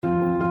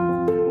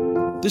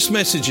This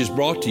message is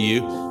brought to you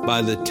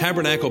by the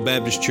Tabernacle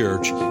Baptist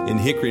Church in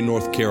Hickory,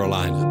 North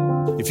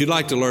Carolina. If you'd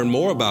like to learn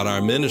more about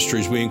our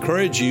ministries, we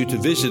encourage you to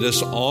visit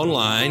us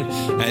online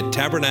at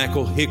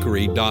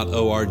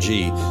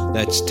tabernaclehickory.org.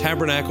 That's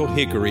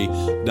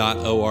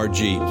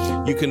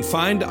tabernaclehickory.org. You can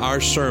find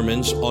our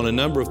sermons on a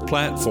number of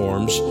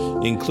platforms,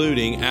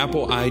 including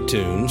Apple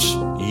iTunes,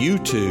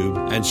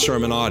 YouTube, and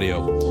Sermon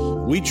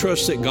Audio. We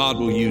trust that God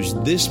will use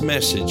this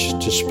message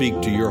to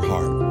speak to your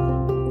heart.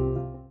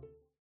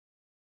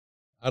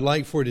 I'd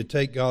like for you to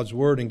take God's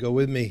Word and go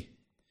with me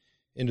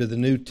into the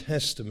New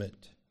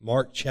Testament.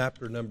 Mark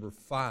chapter number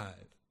 5.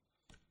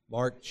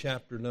 Mark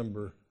chapter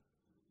number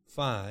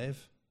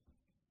 5.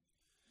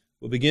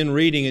 We'll begin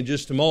reading in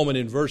just a moment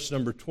in verse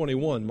number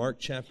 21. Mark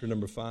chapter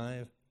number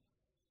 5.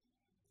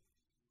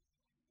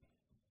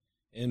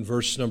 In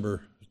verse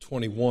number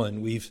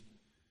 21. We've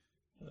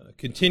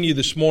continued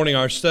this morning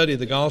our study of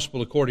the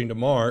Gospel according to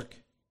Mark.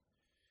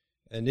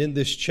 And in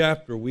this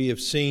chapter we have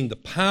seen the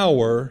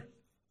power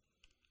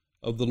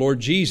of the Lord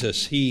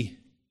Jesus. He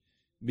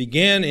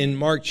began in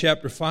Mark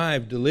chapter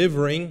 5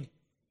 delivering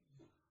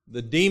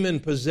the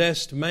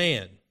demon-possessed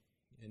man,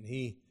 and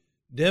he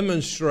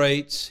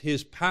demonstrates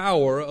his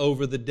power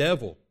over the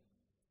devil.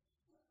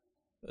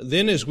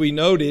 Then, as we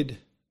noted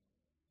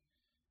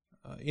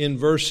in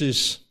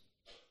verses,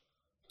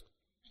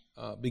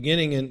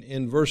 beginning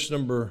in verse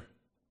number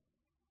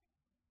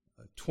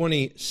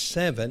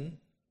 25,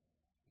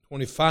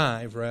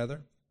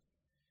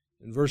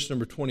 in verse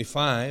number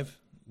 25,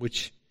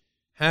 which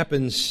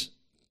happens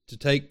to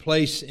take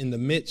place in the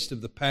midst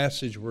of the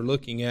passage we're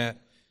looking at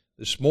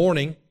this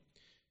morning,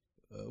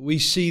 we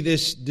see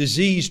this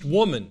diseased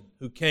woman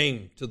who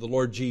came to the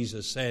Lord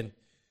Jesus, and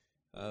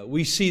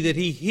we see that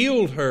He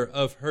healed her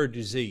of her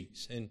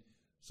disease. And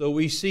so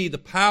we see the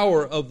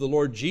power of the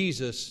Lord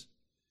Jesus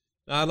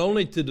not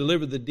only to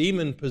deliver the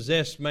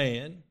demon-possessed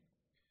man,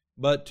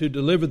 but to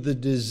deliver the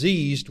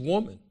diseased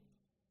woman.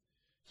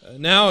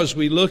 Now, as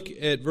we look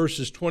at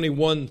verses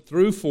 21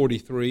 through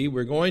 43,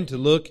 we're going to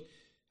look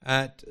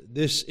at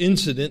this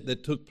incident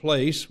that took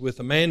place with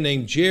a man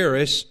named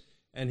Jairus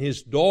and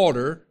his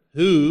daughter,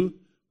 who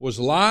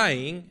was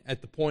lying at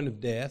the point of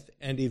death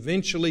and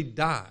eventually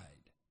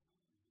died.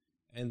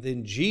 And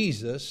then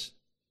Jesus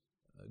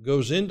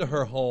goes into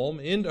her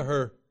home, into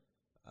her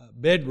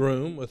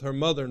bedroom with her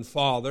mother and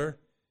father,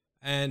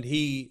 and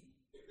He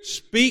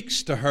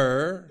speaks to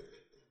her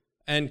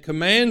and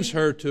commands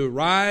her to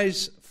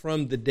rise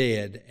from the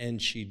dead,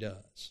 and she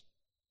does.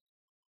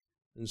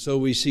 And so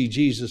we see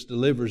Jesus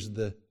delivers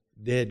the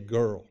dead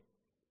girl.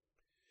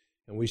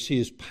 And we see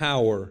His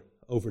power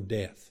over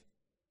death.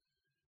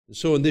 And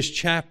so in this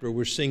chapter,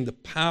 we're seeing the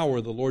power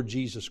of the Lord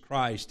Jesus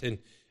Christ. And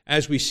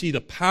as we see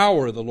the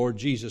power of the Lord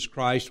Jesus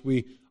Christ,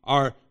 we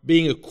are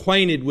being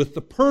acquainted with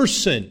the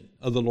person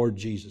of the Lord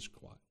Jesus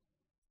Christ.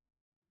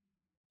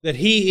 That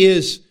He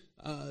is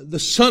the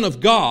Son of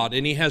God,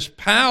 and He has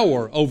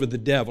power over the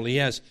devil. He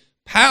has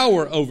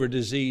power over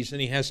disease, and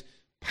He has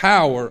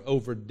power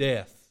over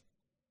death.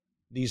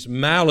 These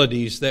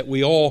maladies that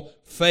we all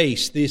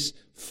face, this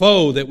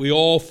foe that we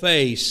all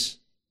face,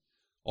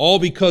 all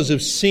because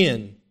of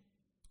sin,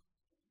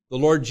 the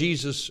Lord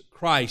Jesus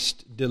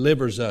Christ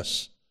delivers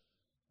us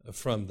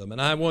from them.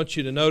 And I want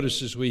you to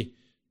notice as we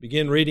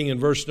begin reading in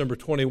verse number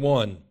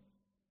 21,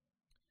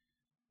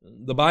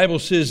 the Bible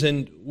says,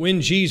 "And when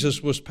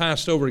Jesus was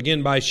passed over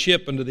again by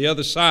ship unto the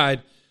other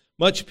side,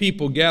 much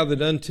people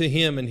gathered unto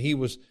Him, and He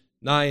was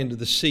nigh unto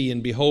the sea.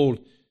 And behold,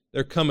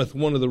 there cometh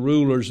one of the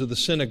rulers of the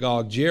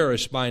synagogue,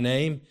 Jairus by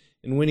name,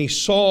 and when he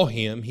saw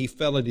Him, he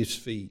fell at His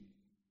feet,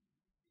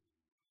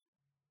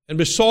 and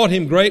besought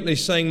Him greatly,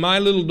 saying, My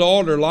little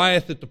daughter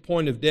lieth at the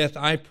point of death.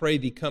 I pray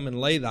Thee, come and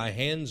lay Thy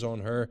hands on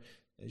her,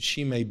 that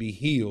she may be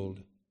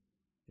healed,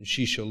 and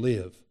she shall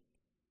live.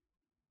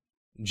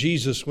 And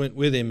Jesus went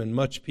with Him, and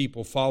much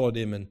people followed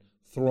Him and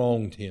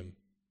thronged Him.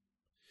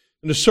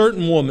 And a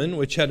certain woman,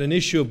 which had an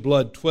issue of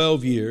blood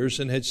 12 years,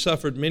 and had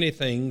suffered many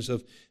things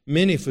of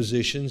many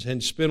physicians,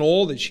 and spent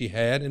all that she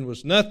had, and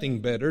was nothing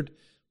bettered,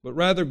 but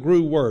rather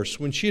grew worse,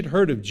 when she had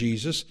heard of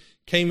Jesus,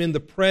 came in the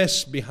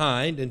press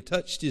behind, and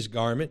touched His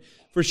garment.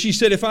 For she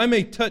said, If I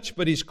may touch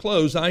but His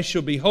clothes, I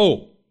shall be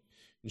whole.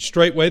 And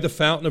straightway the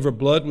fountain of her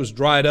blood was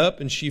dried up,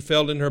 and she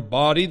felt in her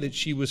body that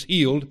she was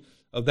healed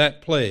of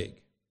that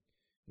plague.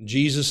 And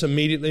Jesus,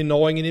 immediately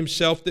knowing in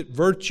Himself that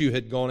virtue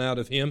had gone out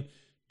of Him,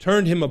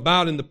 turned Him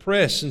about in the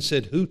press, and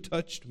said, Who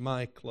touched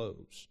my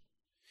clothes?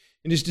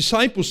 And His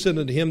disciples said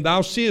unto Him,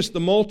 Thou seest the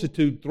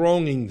multitude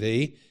thronging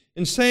Thee,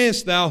 and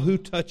sayest Thou, Who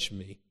touched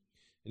me?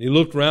 And He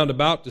looked round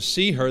about to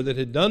see her that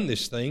had done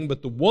this thing.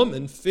 But the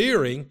woman,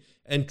 fearing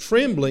and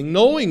trembling,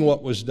 knowing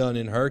what was done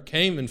in her,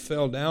 came and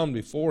fell down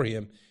before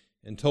Him,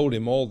 and told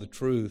Him all the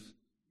truth.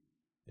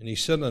 And He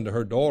said unto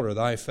her, Daughter,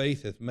 thy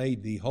faith hath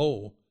made thee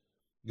whole.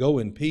 Go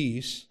in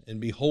peace, and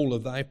be whole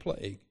of thy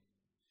plague.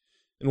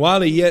 And while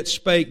He yet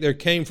spake, there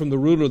came from the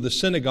ruler of the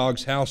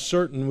synagogue's house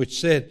certain which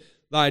said,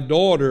 Thy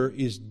daughter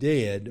is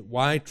dead.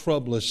 Why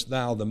troublest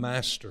thou the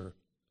master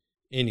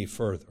any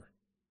further?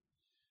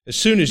 As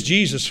soon as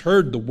Jesus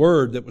heard the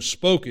word that was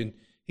spoken,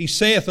 He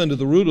saith unto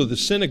the ruler of the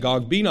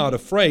synagogue, Be not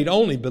afraid,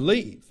 only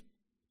believe.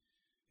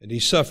 And he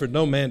suffered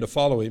no man to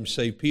follow him,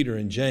 save Peter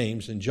and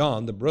James and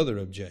John, the brother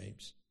of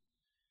James.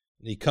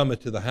 And he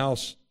cometh to the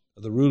house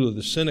of the ruler of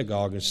the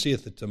synagogue, and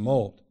seeth the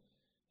tumult,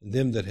 and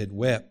them that had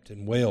wept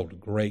and wailed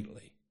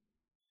greatly.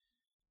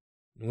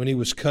 And when he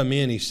was come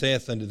in, he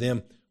saith unto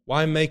them,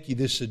 Why make ye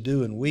this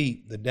ado and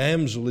weep? The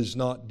damsel is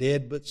not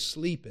dead, but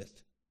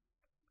sleepeth.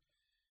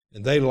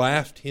 And they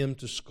laughed him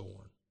to scorn.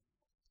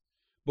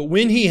 But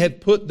when he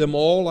had put them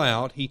all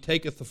out, he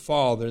taketh the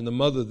father and the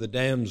mother of the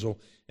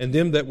damsel, and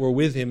them that were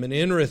with him, and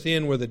entereth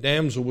in where the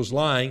damsel was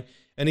lying.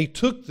 And he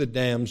took the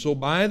damsel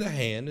by the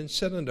hand, and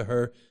said unto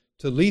her,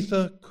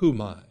 Talitha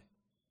cumi,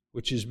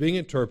 which is being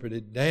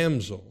interpreted,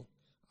 Damsel,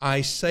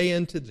 I say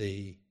unto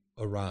thee,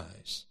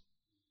 arise.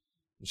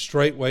 And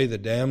straightway the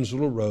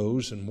damsel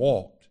arose and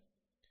walked,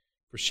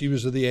 for she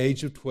was of the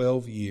age of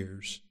 12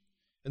 years.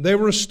 And they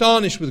were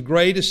astonished with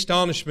great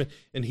astonishment,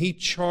 and he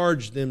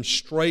charged them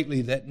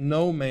straitly that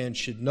no man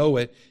should know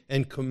it,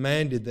 and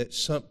commanded that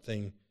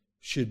something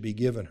should be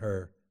given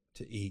her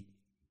to eat.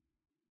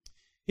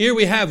 Here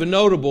we have a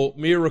notable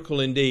miracle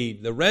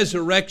indeed, the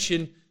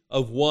resurrection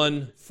of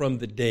one from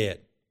the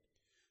dead.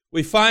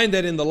 We find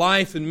that in the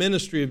life and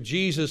ministry of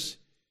Jesus,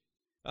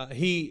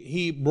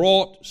 he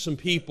brought some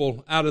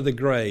people out of the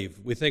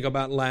grave. We think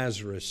about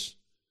Lazarus,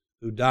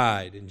 who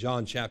died in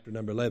John chapter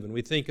number 11.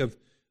 We think of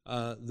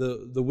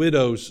the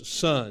widow's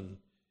son.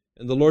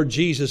 And the Lord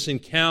Jesus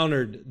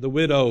encountered the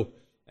widow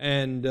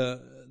and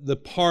the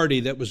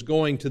party that was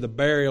going to the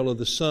burial of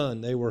the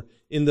son. They were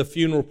in the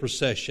funeral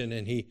procession,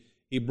 and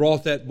he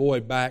brought that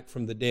boy back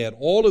from the dead.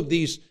 All of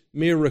these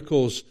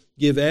miracles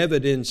give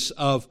evidence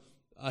of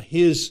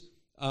His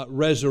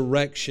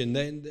resurrection.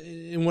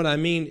 And what I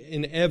mean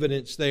in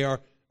evidence, they are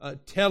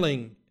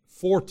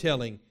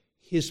foretelling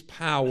His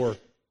power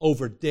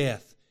over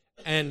death,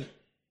 and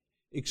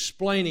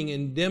explaining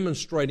and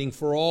demonstrating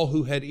for all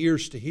who had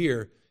ears to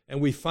hear.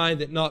 And we find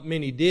that not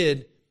many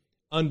did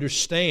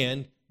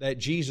understand that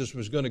Jesus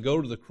was going to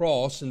go to the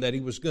cross and that He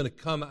was going to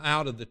come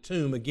out of the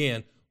tomb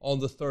again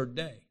on the third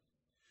day.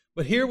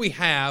 But here we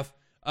have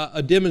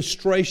a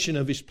demonstration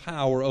of His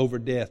power over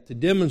death, to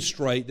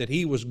demonstrate that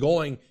He was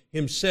going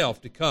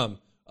Himself to come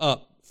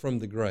up from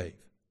the grave.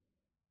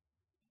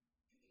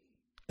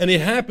 And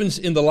it happens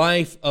in the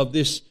life of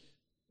this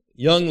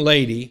young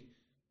lady.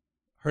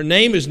 Her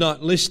name is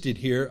not listed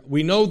here.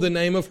 We know the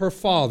name of her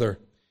father,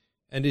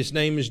 and his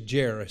name is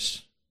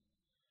Jairus.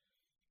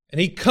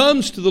 And he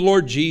comes to the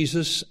Lord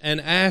Jesus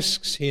and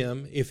asks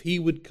Him if He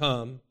would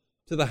come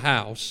to the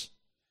house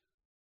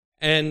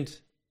and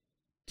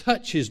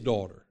touch his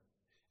daughter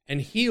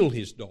and heal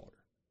his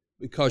daughter,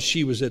 because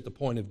she was at the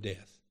point of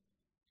death.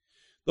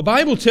 The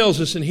Bible tells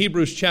us in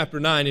Hebrews chapter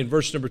 9 in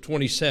verse number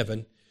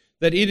 27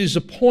 that it is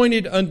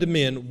appointed unto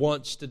men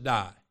once to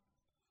die,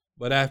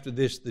 but after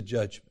this the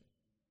judgment.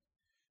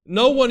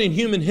 No one in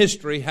human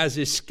history has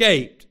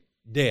escaped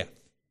death.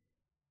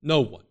 No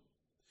one.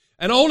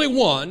 And only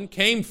one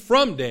came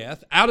from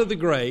death, out of the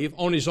grave,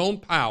 on His own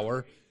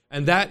power,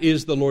 and that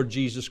is the Lord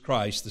Jesus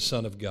Christ, the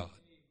Son of God.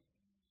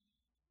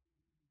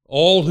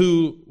 All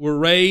who were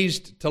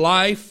raised to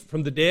life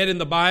from the dead in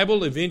the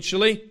Bible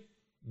eventually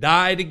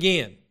died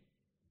again.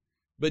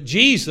 But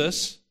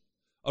Jesus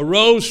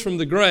arose from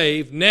the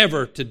grave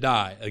never to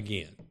die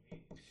again.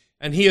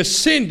 And He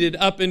ascended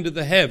up into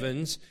the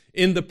heavens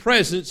in the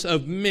presence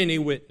of many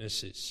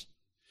witnesses.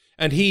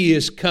 And He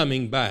is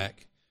coming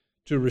back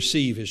to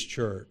receive His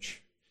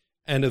church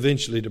and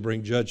eventually to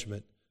bring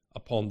judgment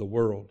upon the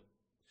world.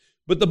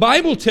 But the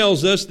Bible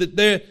tells us that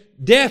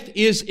death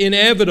is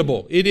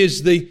inevitable. It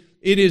is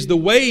the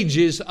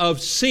wages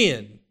of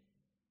sin.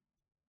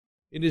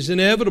 It is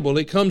inevitable.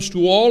 It comes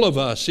to all of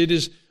us. It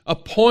is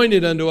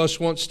appointed unto us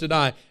once to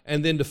die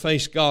and then to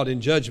face God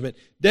in judgment.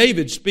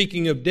 David,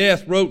 speaking of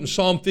death, wrote in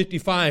Psalm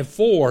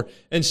 55:4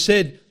 and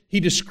said, he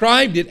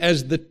described it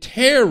as the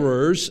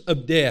terrors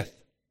of death.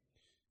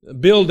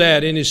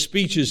 Bildad, in his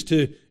speeches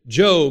to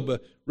Job,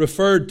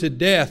 referred to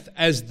death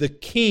as the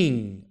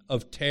king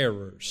of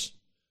terrors.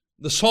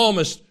 The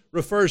psalmist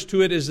refers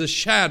to it as the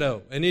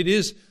shadow, and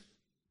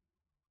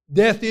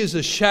death is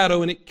a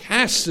shadow, and it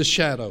casts a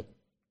shadow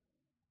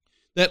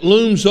that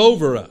looms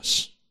over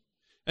us.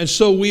 And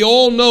so we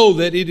all know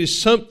that it is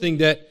something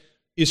that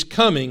is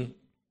coming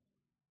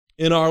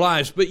in our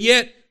lives. But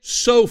yet,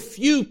 so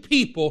few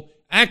people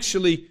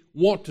actually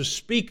want to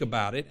speak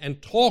about it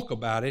and talk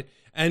about it,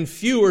 and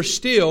fewer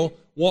still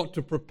want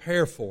to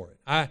prepare for it.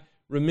 I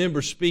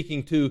remember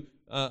speaking to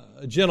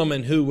a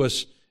gentleman who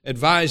was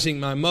advising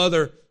my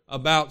mother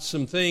about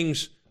some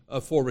things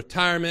for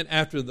retirement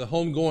after the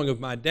homegoing of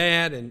my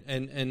dad,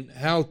 and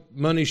how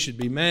money should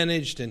be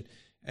managed.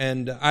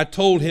 And I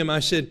told him, I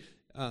said,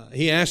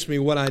 he asked me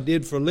what I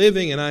did for a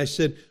living, and I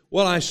said,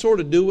 well, I sort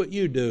of do what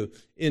you do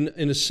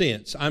in a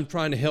sense. I'm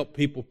trying to help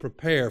people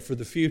prepare for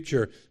the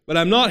future, but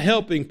I'm not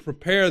helping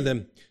prepare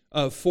them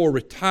for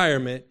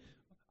retirement.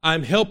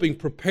 I'm helping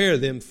prepare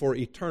them for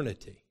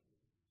eternity.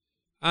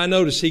 I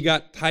noticed he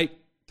got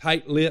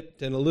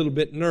tight-lipped and a little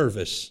bit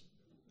nervous.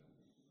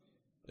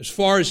 As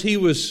far as he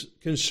was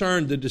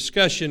concerned, the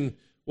discussion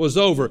was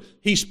over.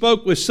 He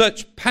spoke with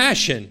such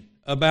passion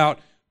about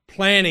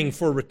planning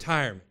for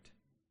retirement,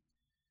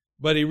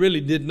 but he really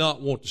did not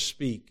want to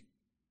speak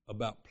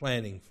about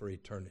planning for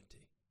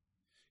eternity.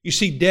 You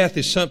see, death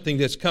is something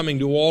that's coming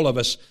to all of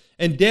us,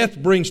 and death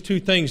brings two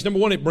things. Number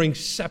one, it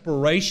brings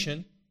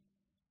separation.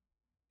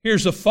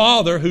 Here's a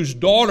father whose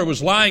daughter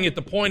was lying at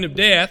the point of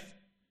death,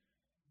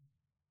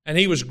 and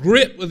he was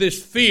gripped with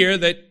this fear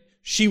that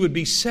she would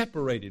be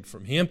separated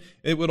from him.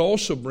 It would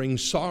also bring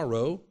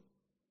sorrow.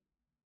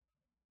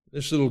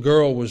 This little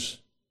girl was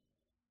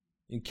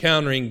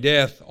encountering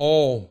death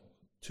all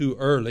too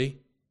early.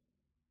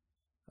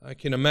 I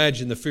can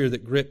imagine the fear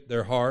that gripped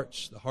their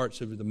hearts, the hearts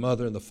of the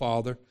mother and the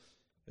father,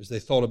 as they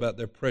thought about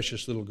their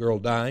precious little girl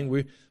dying.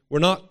 We're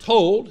not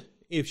told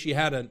if she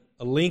had a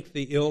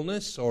lengthy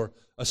illness or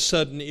a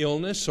sudden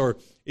illness, or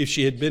if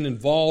she had been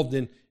involved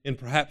in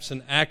perhaps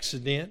an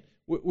accident.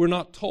 We're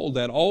not told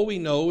that. All we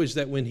know is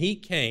that when he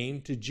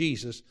came to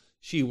Jesus,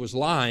 she was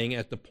lying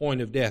at the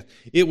point of death.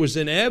 It was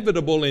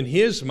inevitable in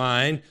his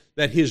mind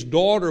that his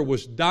daughter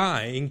was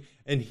dying,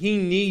 and he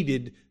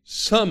needed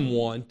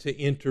someone to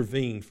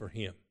intervene for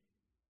him.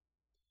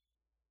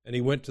 And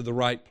he went to the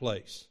right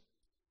place.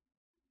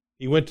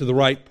 He went to the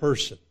right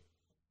person.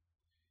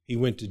 He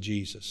went to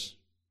Jesus.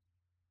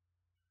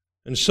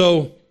 And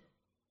so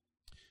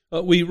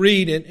we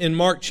read in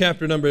John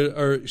chapter number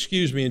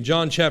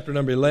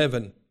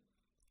 11,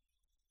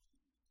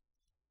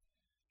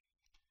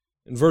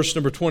 in verse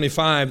number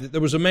 25, that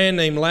there was a man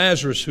named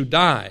Lazarus who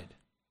died.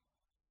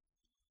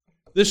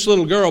 This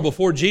little girl,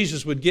 before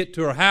Jesus would get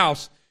to her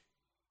house,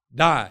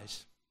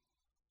 dies.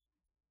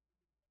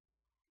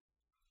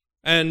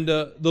 And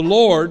the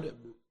Lord,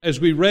 as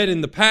we read in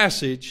the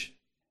passage,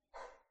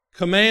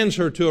 commands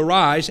her to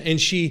arise,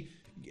 and she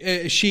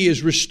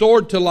is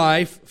restored to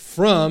life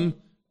from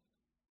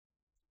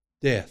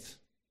death.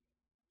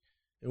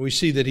 And we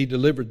see that he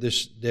delivered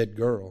this dead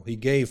girl. He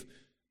gave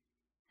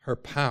her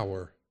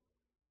power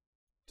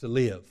to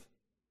live.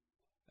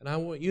 And I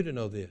want you to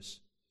know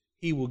this.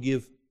 He will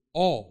give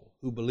all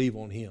who believe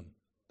on him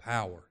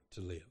power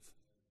to live.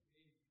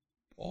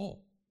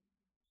 All.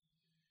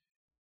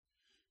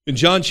 In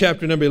John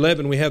chapter number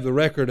 11, we have the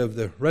record of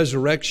the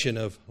resurrection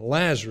of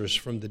Lazarus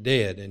from the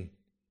dead. And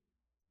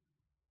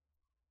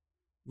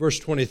verse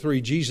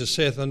 23, Jesus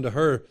saith unto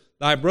her,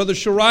 Thy brother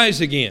shall rise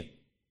again.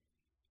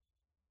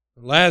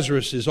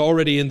 Lazarus is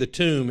already in the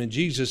tomb, and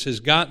Jesus has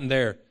gotten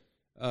there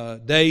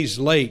days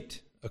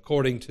late,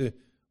 according to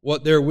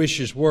what their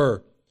wishes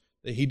were.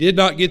 He did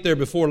not get there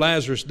before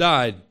Lazarus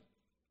died,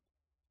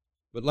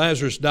 but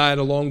Lazarus died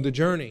along the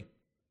journey.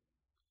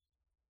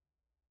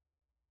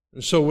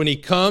 And so when he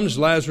comes,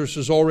 Lazarus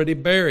is already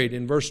buried.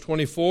 In verse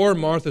 24,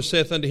 Martha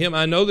saith unto him,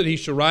 I know that he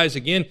shall rise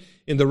again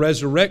in the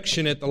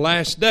resurrection at the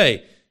last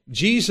day.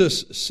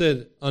 Jesus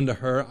said unto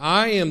her,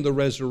 I am the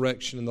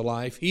resurrection and the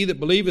life. He that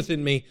believeth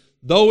in me,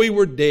 though he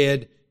were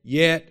dead,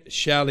 yet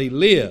shall he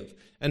live.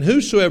 And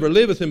whosoever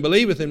liveth and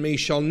believeth in me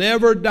shall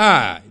never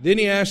die. Then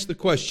he asked the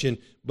question,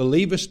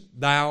 Believest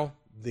thou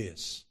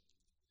this?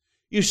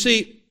 You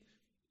see,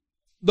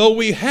 though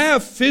we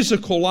have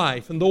physical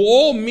life, and though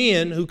all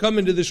men who come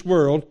into this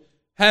world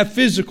have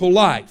physical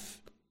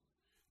life,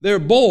 they're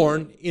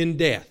born in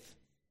death.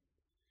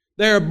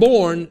 They're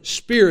born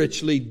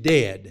spiritually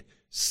dead,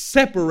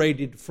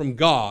 separated from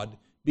God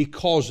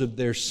because of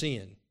their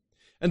sin.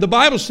 And the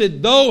Bible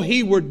said, though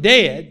he were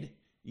dead,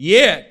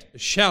 yet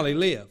shall he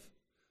live.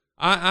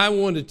 I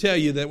want to tell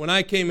you that when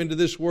I came into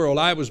this world,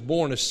 I was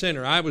born a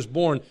sinner. I was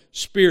born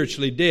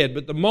spiritually dead.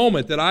 But the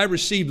moment that I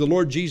received the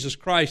Lord Jesus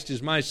Christ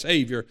as my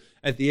Savior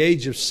at the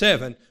age of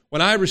 7,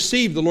 when I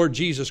received the Lord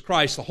Jesus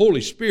Christ, the Holy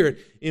Spirit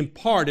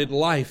imparted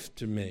life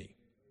to me.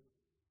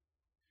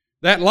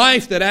 That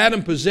life that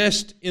Adam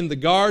possessed in the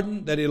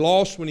garden, that he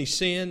lost when he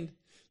sinned,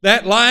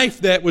 that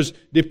life that was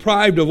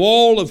deprived of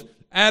all of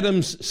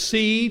Adam's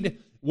seed,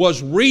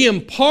 was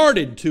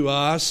re-imparted to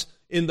us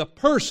in the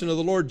person of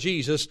the Lord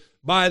Jesus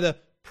by the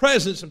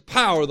presence and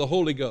power of the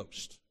Holy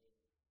Ghost.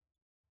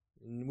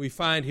 And we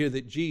find here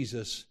that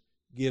Jesus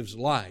gives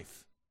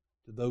life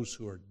to those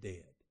who are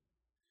dead.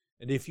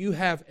 And if you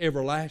have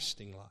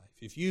everlasting life,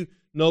 if you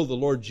know the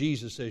Lord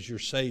Jesus as your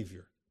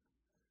Savior,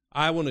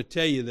 I want to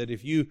tell you that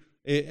if you,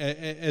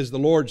 as the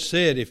Lord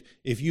said,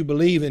 if you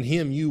believe in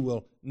Him, you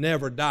will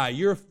never die.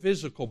 Your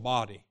physical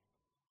body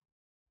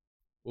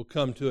will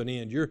come to an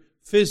end. Your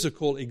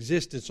physical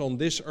existence on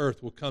this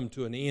earth will come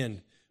to an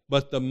end.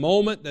 But the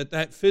moment that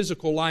that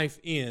physical life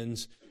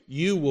ends,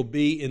 you will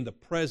be in the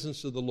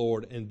presence of the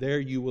Lord, and there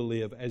you will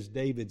live, as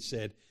David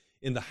said,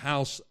 in the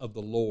house of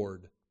the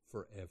Lord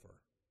forever.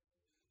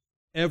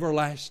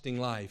 Everlasting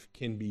life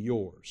can be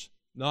yours.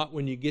 Not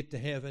when you get to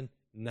heaven,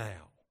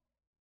 now.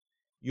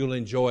 You'll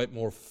enjoy it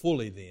more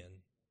fully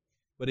then,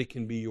 but it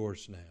can be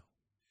yours now.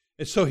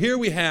 And so here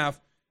we have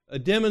a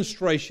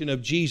demonstration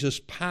of Jesus'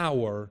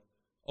 power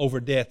over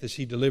death as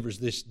He delivers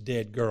this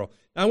dead girl.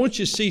 Now, I want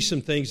you to see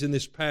some things in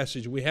this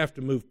passage. We have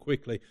to move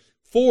quickly.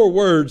 4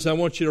 words I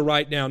want you to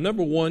write down.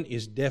 Number 1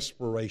 is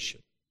desperation.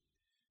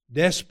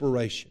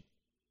 Desperation.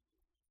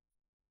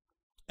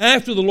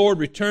 After the Lord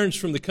returns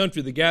from the country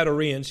of the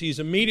Gadarenes, he's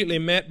immediately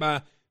met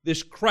by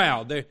this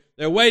crowd.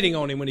 They're waiting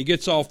on him when he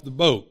gets off the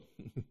boat.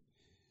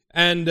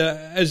 And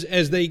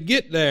as they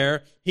get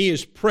there, he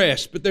is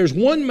pressed. But there's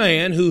one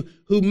man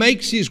who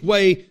makes his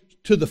way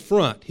to the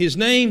front. His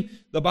name,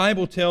 the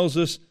Bible tells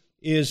us,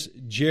 is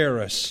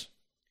Jairus.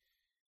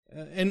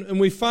 And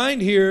we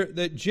find here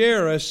that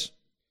Jairus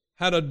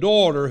had a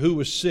daughter who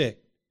was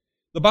sick.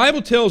 The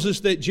Bible tells us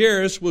that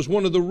Jairus was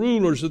one of the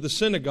rulers of the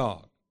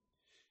synagogue.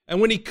 And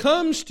when he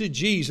comes to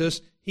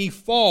Jesus, he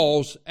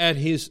falls at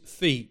his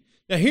feet.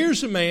 Now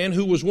here's a man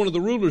who was one of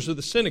the rulers of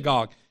the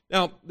synagogue.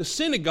 Now, the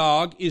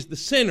synagogue is the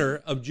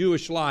center of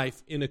Jewish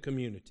life in a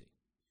community.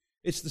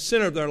 It's the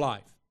center of their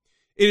life.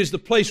 It is the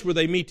place where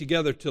they meet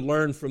together to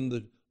learn from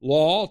the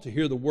law, to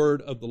hear the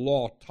word of the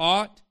law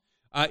taught.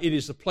 It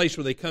is the place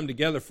where they come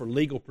together for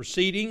legal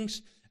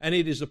proceedings, and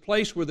it is a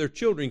place where their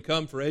children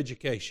come for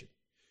education.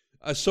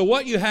 So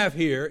what you have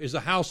here is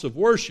a house of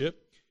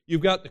worship.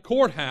 You've got the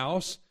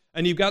courthouse,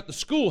 and you've got the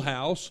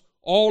schoolhouse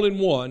all in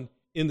one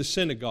in the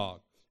synagogue.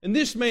 And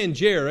this man,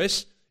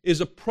 Jairus, is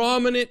a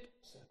prominent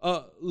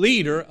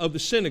leader of the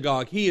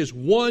synagogue. He is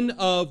one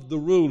of the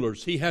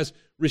rulers. He has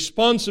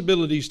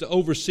responsibilities to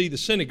oversee the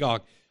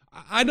synagogue.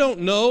 I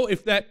don't know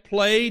if that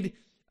played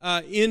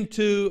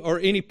into, or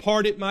any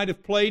part it might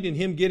have played in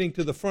him getting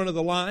to the front of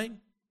the line.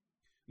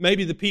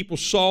 Maybe the people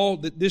saw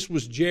that this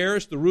was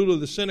Jairus, the ruler of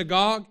the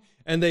synagogue,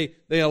 and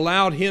they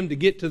allowed him to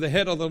get to the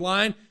head of the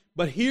line.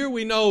 But here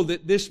we know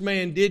that this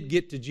man did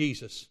get to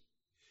Jesus.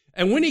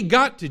 And when he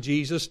got to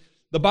Jesus,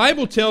 the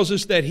Bible tells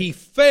us that he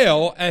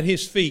fell at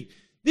his feet.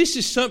 This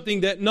is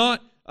something that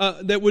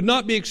would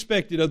not be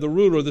expected of the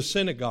ruler of the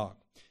synagogue.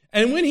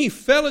 And when he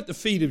fell at the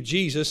feet of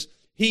Jesus,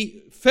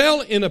 he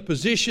fell in a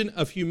position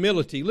of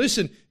humility.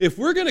 Listen, if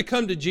we're going to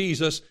come to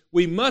Jesus,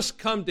 we must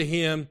come to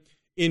him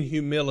in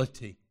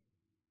humility.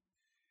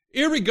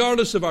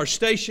 Irregardless of our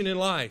station in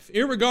life,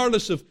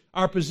 irregardless of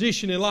our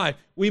position in life,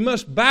 we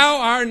must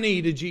bow our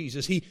knee to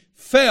Jesus. He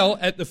fell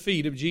at the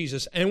feet of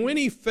Jesus. And when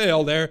he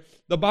fell there,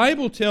 the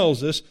Bible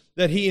tells us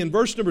that he, in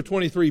verse number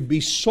 23,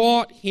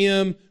 besought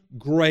him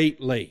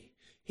greatly.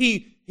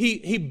 He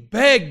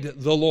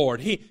begged the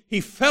Lord. He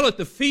fell at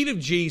the feet of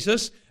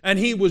Jesus, and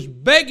he was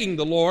begging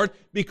the Lord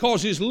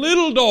because his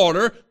little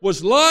daughter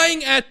was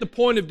lying at the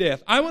point of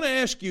death. I want to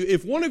ask you,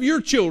 if one of your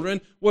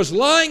children was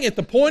lying at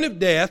the point of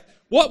death,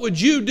 what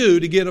would you do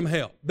to get them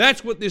help?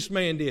 That's what this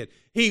man did.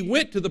 He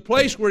went to the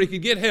place where he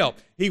could get help.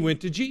 He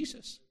went to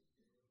Jesus.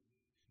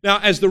 Now,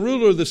 as the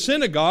ruler of the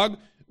synagogue,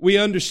 we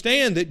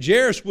understand that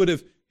Jairus would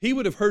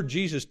have heard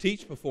Jesus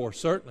teach before,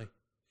 certainly.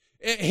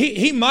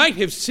 He might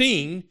have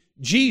seen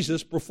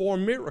Jesus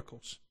perform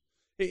miracles.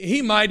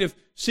 He might have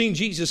seen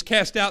Jesus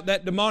cast out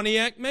that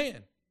demoniac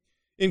man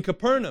in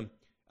Capernaum.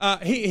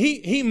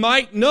 He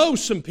might know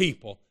some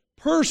people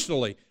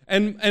personally,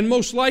 and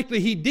most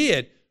likely he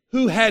did,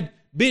 who had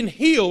been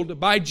healed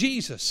by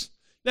Jesus.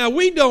 Now,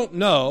 we don't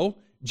know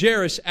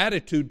Jairus'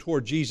 attitude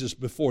toward Jesus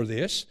before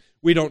this.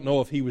 We don't know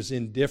if he was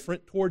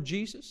indifferent toward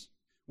Jesus.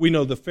 We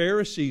know the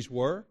Pharisees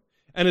were.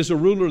 And as a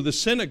ruler of the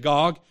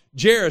synagogue,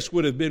 Jairus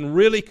would have been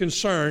really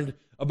concerned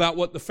about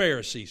what the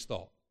Pharisees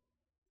thought.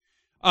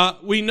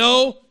 We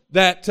know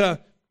that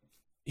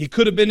he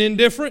could have been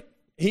indifferent.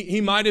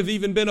 He might have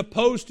even been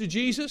opposed to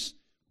Jesus.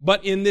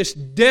 But in this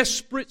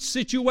desperate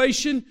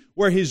situation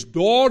where his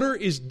daughter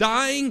is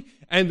dying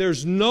and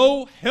there's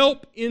no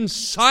help in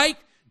sight,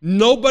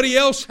 nobody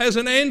else has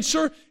an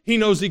answer, he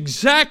knows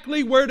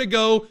exactly where to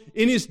go.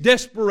 In his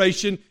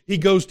desperation, he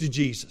goes to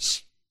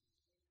Jesus.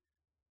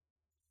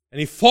 And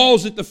he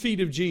falls at the feet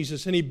of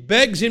Jesus and he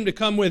begs him to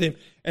come with him.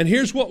 And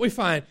here's what we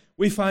find.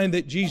 We find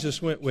that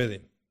Jesus went with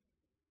him.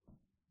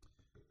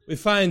 We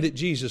find that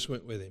Jesus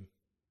went with him.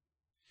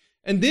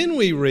 And then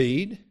we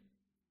read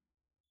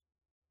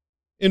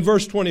in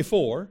verse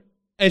 24,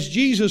 as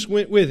Jesus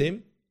went with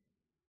him,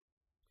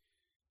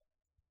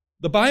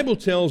 the Bible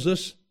tells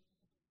us,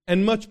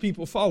 and much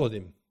people followed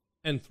him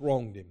and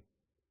thronged him.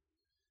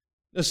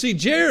 Now see,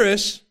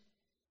 Jairus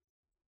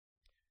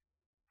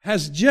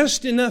has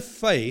just enough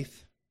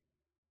faith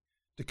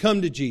to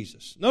come to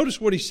Jesus.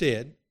 Notice what he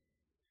said.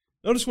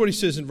 Notice what he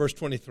says in verse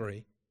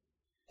 23.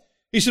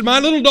 He said, "My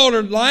little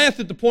daughter lieth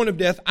at the point of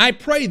death. I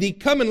pray thee,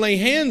 come and lay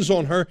hands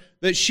on her,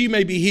 that she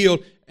may be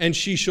healed, and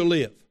she shall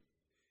live."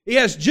 He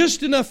has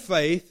just enough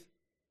faith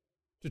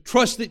to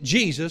trust that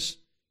Jesus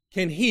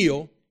can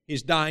heal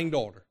his dying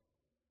daughter.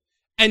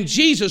 And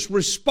Jesus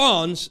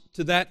responds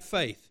to that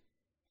faith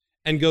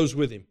and goes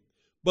with him.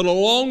 But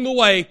along the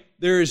way,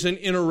 there is an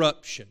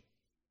interruption.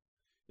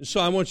 And so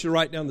I want you to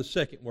write down the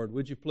second word,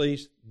 would you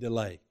please?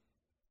 Delay.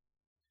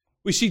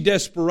 We see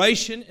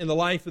desperation in the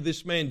life of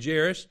this man,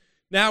 Jairus.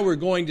 Now we're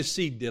going to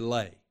see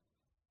delay.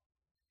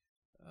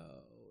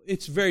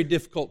 It's very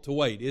difficult to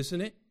wait, isn't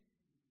it?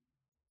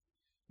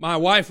 My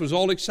wife was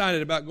all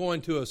excited about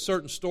going to a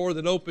certain store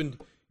that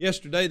opened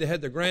yesterday. They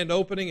had their grand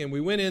opening, and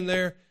we went in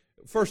there.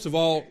 First of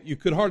all, you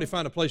could hardly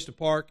find a place to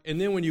park. And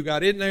then when you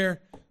got in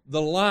there,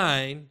 the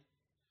line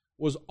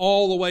was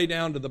all the way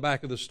down to the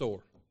back of the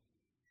store.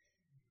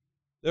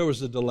 There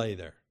was a delay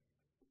there.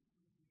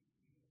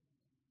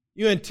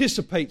 You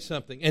anticipate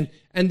something,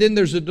 and then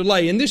there's a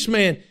delay. And this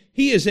man,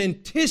 he is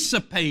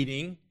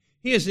anticipating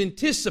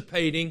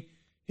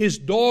his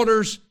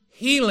daughter's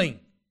healing.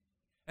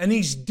 And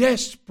he's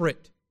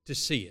desperate to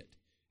see it,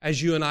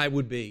 as you and I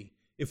would be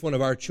if one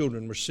of our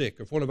children were sick,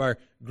 if one of our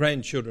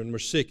grandchildren were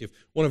sick, if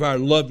one of our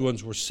loved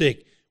ones were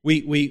sick.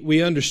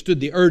 We understood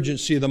the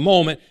urgency of the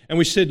moment, and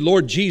we said,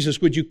 Lord Jesus,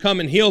 would you come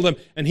and heal them?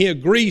 And he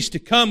agrees to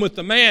come with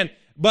the man.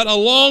 But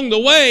along the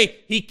way,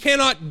 he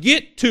cannot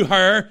get to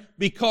her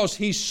because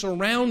he's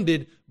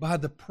surrounded by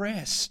the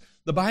press.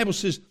 The Bible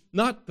says,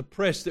 not the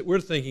press that we're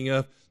thinking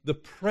of, the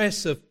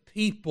press of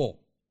people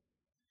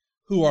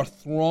who are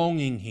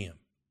thronging him.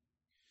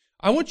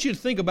 I want you to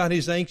think about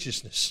his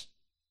anxiousness.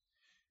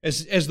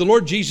 As the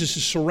Lord Jesus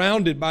is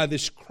surrounded by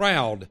this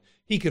crowd,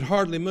 he could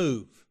hardly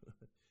move.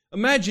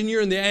 Imagine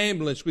you're in the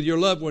ambulance with your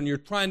loved one, you're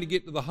trying to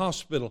get to the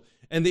hospital,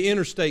 and the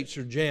interstates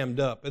are jammed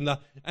up,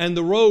 and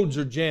the roads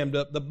are jammed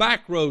up, the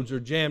back roads are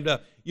jammed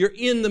up. You're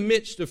in the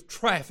midst of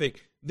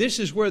traffic. This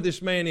is where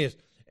this man is.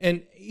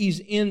 And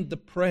he's in the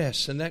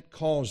press, and that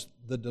caused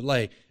the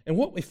delay. And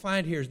what we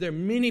find here is there are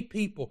many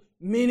people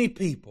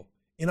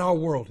in our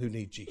world who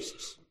need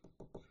Jesus.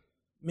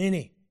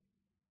 Many.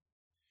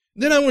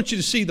 Then I want you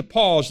to see the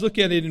pause. Look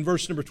at it in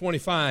verse number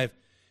 25.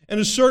 And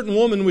a certain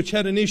woman which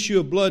had an issue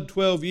of blood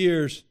 12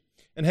 years,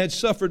 and had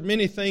suffered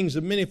many things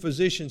of many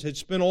physicians, had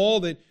spent all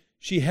that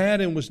she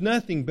had, and was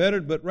nothing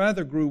bettered, but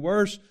rather grew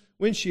worse,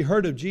 when she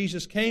heard of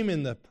Jesus, came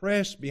in the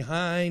press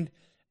behind,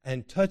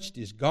 and touched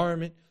his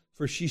garment.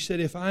 For she said,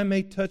 if I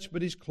may touch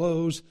but his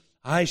clothes,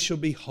 I shall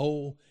be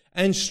whole.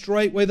 And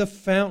straightway the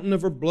fountain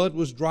of her blood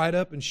was dried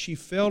up, and she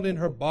felt in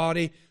her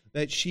body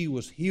that she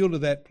was healed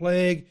of that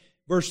plague.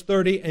 Verse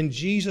 30, and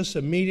Jesus,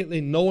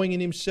 immediately knowing in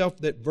himself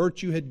that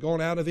virtue had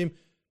gone out of him,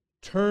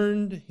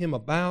 turned him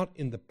about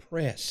in the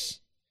press,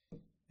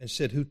 and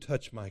said, who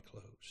touched my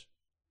clothes?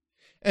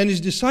 And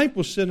his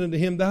disciples said unto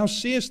him, thou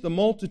seest the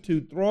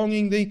multitude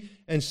thronging thee,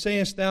 and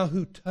sayest thou,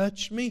 who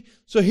touched me?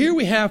 So here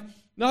we have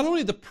not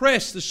only the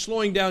press that's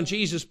slowing down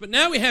Jesus, but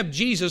now we have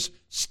Jesus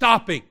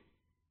stopping.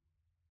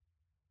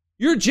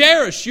 You're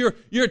Jairus.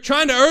 You're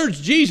trying to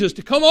urge Jesus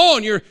to come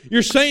on.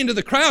 You're saying to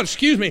the crowd,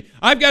 excuse me,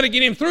 I've got to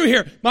get him through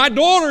here. My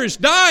daughter is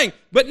dying.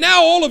 But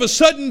now all of a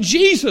sudden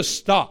Jesus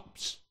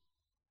stops.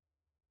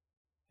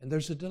 And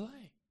there's a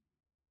delay.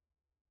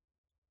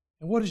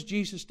 And what does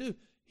Jesus do?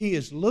 He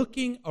is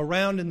looking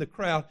around in the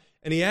crowd,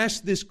 and he asks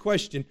this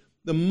question.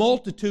 The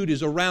multitude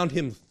is around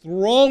him,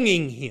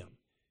 thronging him.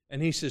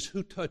 And he says,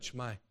 who touched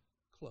my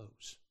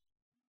clothes?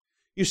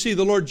 You see,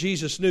 the Lord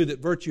Jesus knew that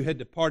virtue had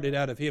departed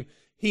out of him.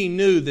 He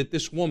knew that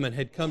this woman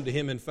had come to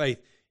him in faith.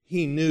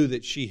 He knew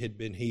that she had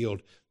been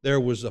healed. There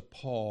was a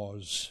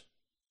pause.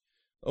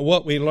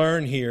 What we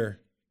learn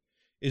here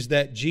is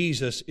that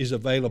Jesus is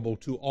available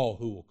to all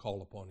who will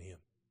call upon him.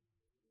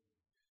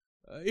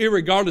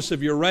 Irregardless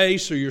of your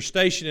race or your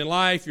station in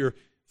life, your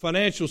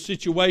financial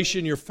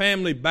situation, your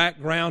family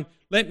background,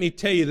 let me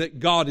tell you that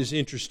God is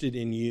interested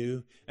in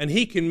you, and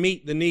he can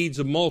meet the needs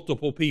of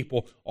multiple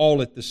people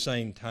all at the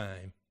same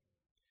time.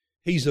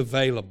 He's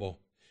available,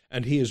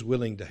 and he is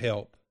willing to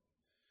help.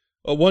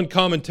 One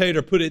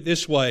commentator put it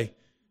this way,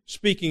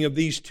 speaking of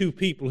these two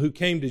people who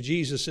came to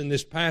Jesus in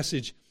this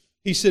passage.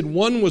 He said,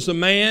 one was a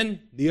man,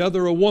 the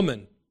other a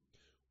woman.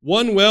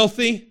 One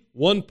wealthy,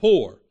 one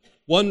poor.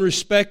 One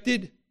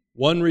respected,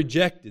 one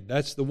rejected.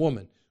 That's the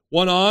woman.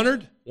 One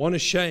honored, one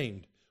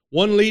ashamed.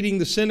 One leading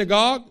the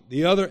synagogue,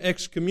 the other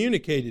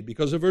excommunicated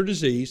because of her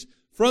disease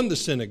from the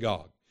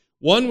synagogue.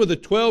 One with a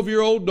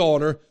 12-year-old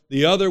daughter,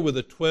 the other with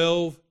a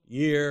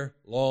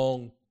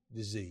 12-year-long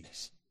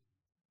disease.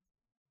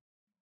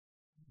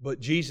 But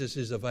Jesus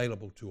is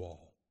available to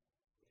all.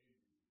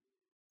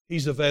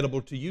 He's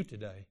available to you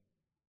today.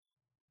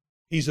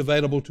 He's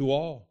available to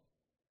all.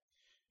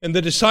 And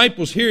the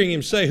disciples, hearing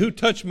him say, who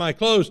touched my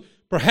clothes?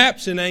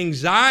 Perhaps in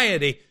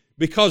anxiety,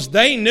 because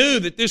they knew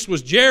that this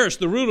was Jairus,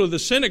 the ruler of the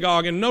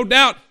synagogue, and no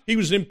doubt he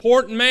was an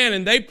important man,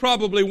 and they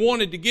probably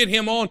wanted to get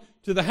him on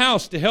to the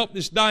house to help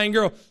this dying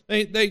girl.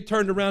 They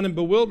turned around in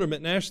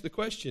bewilderment and asked the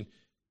question,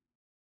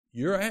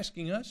 you're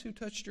asking us who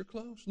touched your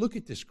clothes? Look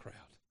at this crowd.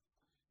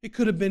 It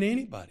could have been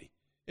anybody.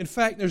 In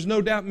fact, there's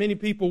no doubt many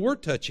people were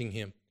touching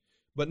him,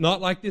 but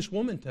not like this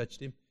woman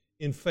touched him,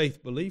 in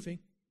faith believing.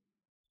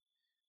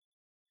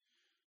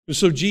 And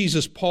so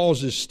Jesus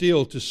pauses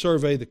still to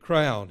survey the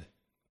crowd.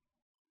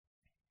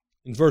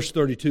 In verse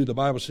 32, the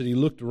Bible said he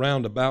looked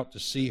around about to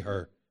see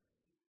her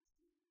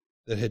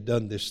that had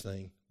done this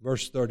thing.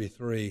 Verse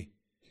 33,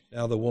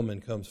 now the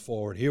woman comes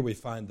forward. Here we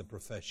find the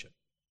profession.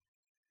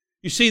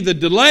 You see, the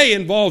delay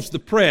involves the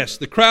press,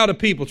 the crowd of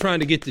people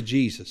trying to get to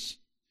Jesus.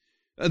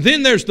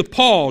 Then there's the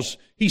pause.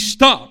 He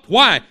stopped.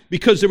 Why?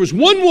 Because there was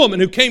one woman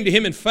who came to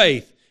him in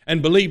faith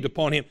and believed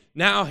upon him.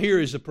 Now here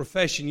is a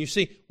profession. You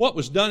see, what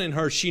was done in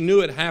her, she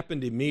knew it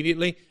happened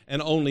immediately,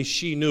 and only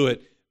she knew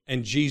it,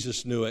 and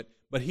Jesus knew it.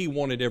 But he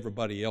wanted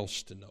everybody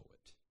else to know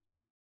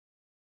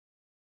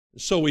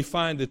it. So we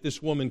find that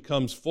this woman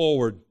comes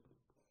forward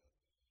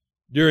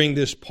during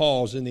this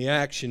pause in the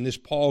action, this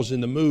pause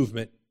in the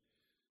movement.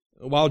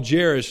 while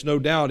Jairus, no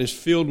doubt, is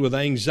filled with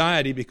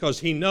anxiety because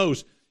he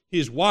knows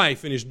his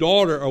wife and his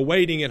daughter are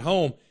waiting at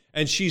home,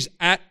 and she's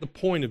at the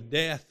point of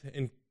death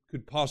and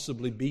could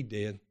possibly be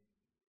dead.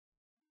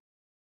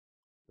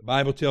 The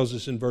Bible tells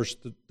us in verse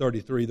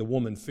 33, the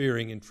woman,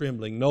 fearing and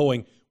trembling,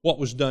 knowing what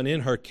was done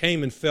in her,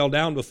 came and fell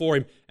down before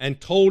him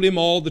and told him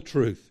all the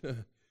truth.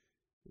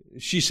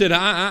 She said,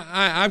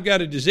 I've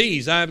got a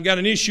disease. I've got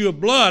an issue of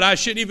blood. I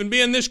shouldn't even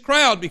be in this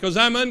crowd because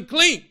I'm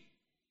unclean.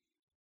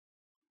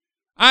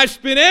 I've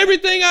spent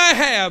everything I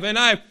have, and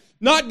I've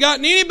not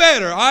gotten any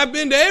better. I've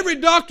been to every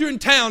doctor in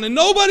town, and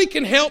nobody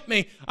can help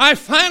me. I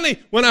finally,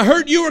 when I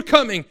heard you were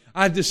coming,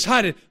 I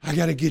decided I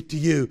got to get to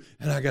you,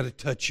 and I got to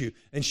touch you.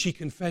 And she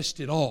confessed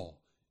it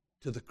all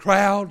to the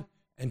crowd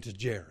and to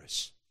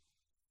Jairus.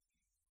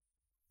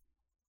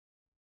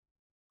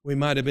 We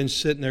might have been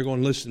sitting there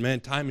going, listen, man,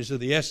 time is of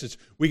the essence.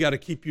 We got to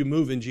keep you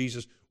moving,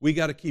 Jesus. We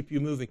got to keep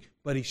you moving.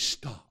 But he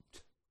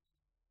stopped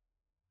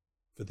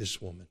for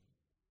this woman.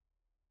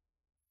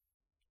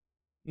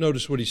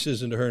 Notice what he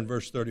says unto her in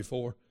verse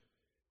 34.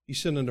 He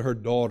said unto her,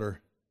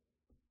 daughter,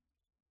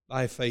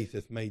 thy faith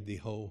hath made thee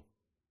whole.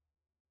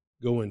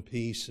 Go in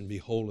peace and be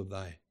whole of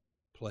thy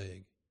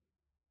plague.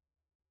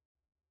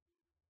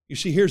 You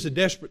see, here's a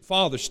desperate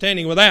father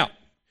standing without.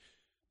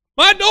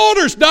 My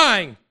daughter's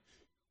dying.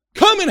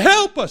 Come and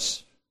help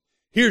us.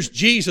 Here's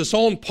Jesus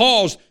on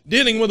pause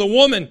dealing with a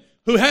woman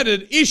who had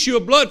an issue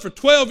of blood for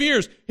 12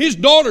 years. His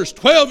daughter's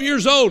 12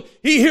 years old.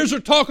 He hears her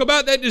talk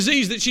about that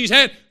disease that she's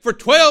had for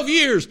 12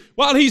 years.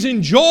 While he's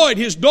enjoyed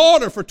his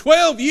daughter for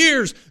 12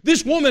 years,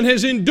 this woman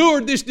has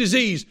endured this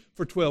disease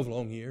for 12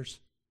 long years.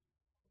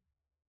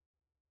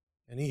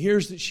 And he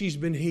hears that she's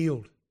been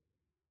healed.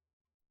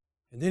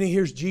 And then he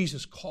hears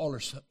Jesus call her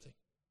something.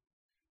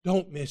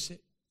 Don't miss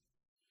it.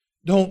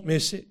 Don't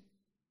miss it.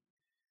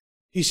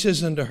 He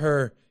says unto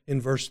her in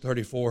verse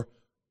 34,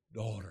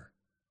 daughter.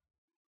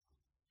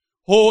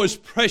 Oh, as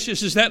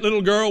precious as that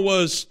little girl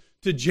was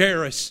to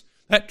Jairus,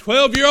 that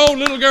 12-year-old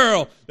little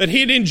girl that he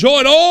had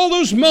enjoyed all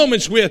those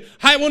moments with,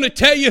 I want to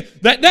tell you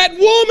that that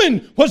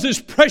woman was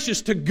as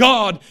precious to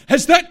God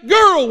as that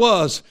girl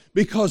was,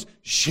 because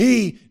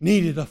she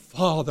needed a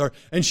father,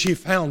 and she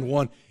found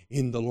one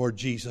in the Lord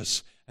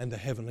Jesus and the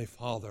Heavenly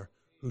Father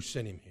who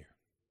sent him here.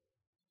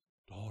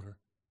 Daughter.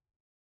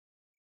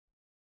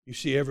 You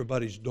see,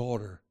 everybody's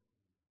daughter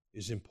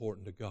is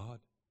important to God.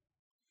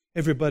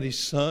 Everybody's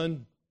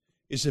son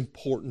is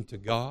important to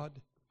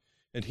God.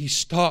 And he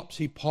stops,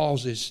 he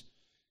pauses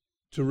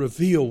to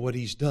reveal what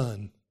he's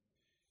done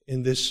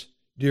in this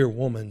dear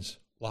woman's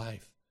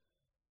life.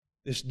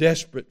 This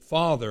desperate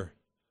father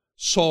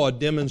saw a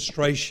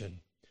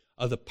demonstration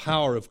of the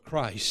power of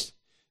Christ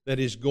that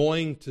is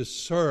going to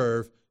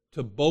serve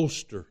to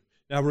bolster.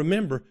 Now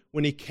remember,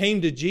 when he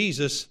came to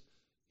Jesus,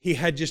 he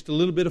had just a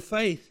little bit of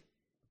faith.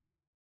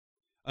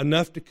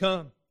 Enough to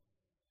come.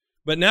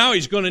 But now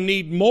he's going to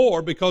need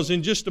more, because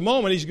in just a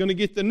moment he's going to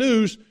get the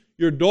news,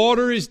 your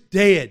daughter is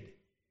dead.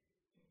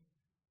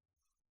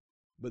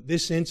 But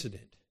this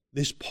incident,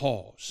 this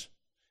pause,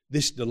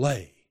 this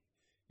delay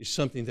is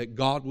something that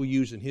God will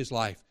use in his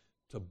life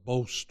to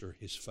bolster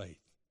his faith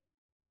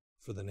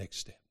for the next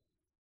step.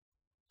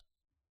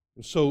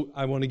 And so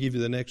I want to give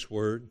you the next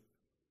word.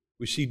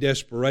 We see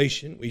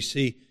desperation, we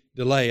see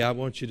delay. I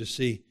want you to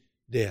see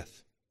death.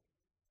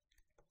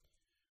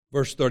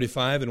 Verse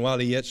 35, and while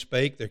he yet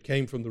spake, there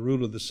came from the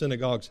ruler of the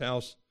synagogue's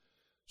house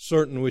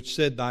certain which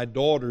said, thy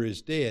daughter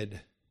is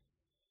dead.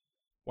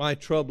 Why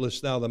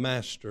troublest thou the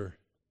master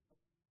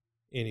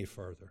any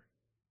further?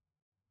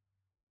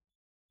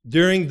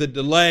 During the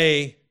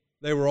delay,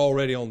 they were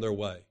already on their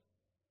way.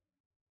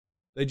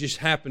 They just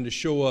happened to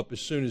show up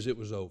as soon as it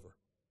was over.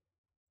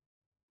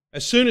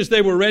 As soon as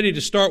they were ready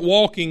to start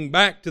walking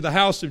back to the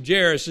house of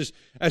Jairus,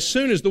 as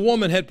soon as the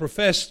woman had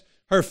professed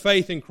her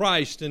faith in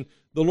Christ, and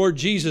the Lord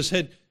Jesus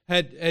had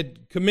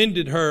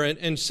commended her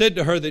and said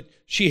to her that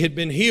she had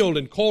been healed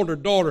and called her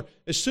daughter.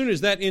 As soon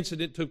as that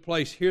incident took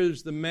place,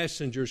 here's the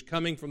messengers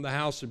coming from the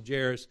house of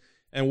Jairus.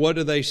 And what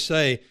do they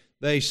say?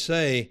 They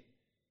say,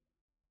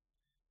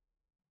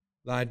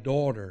 thy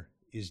daughter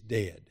is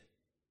dead.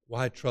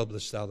 Why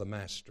troublest thou the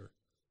master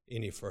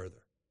any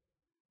further?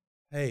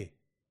 Hey,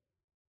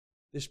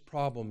 this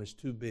problem is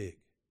too big.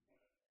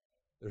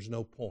 There's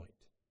no point.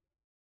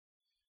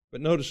 But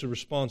notice the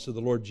response of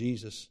the Lord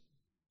Jesus.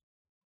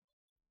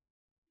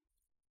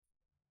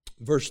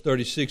 Verse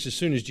 36, as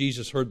soon as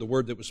Jesus heard the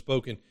word that was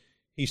spoken,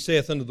 he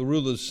saith unto the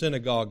ruler of the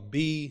synagogue,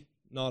 be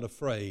not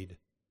afraid,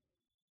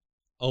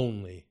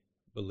 only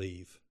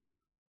believe.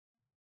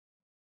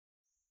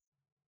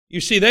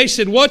 You see, they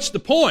said, what's the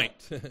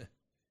point?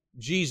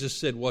 Jesus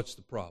said, what's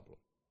the problem?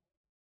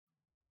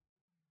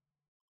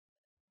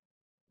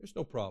 There's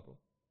no problem.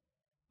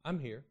 I'm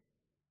here.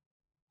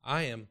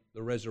 I am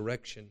the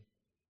resurrection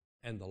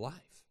and the life.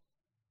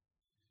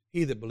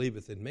 He that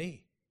believeth in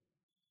me,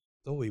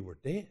 though he were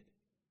dead,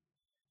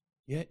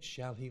 yet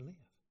shall he live.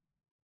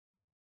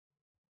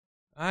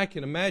 I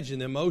can imagine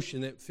the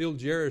emotion that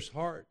filled Jairus'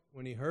 heart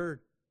when he heard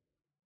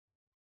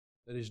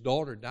that his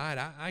daughter died.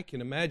 I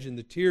can imagine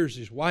the tears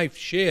his wife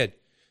shed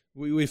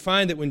we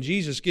find that when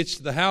Jesus gets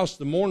to the house,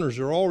 the mourners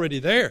are already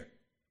there.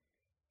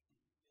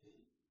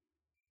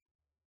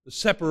 The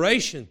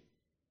separation,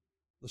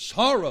 the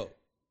sorrow.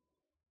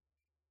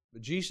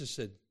 But Jesus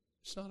said,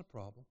 it's not a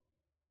problem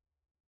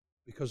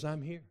because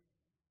I'm here.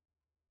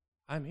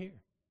 I'm here.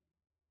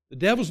 The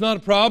devil's not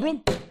a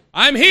problem.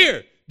 I'm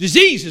here.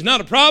 Disease is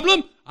not a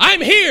problem.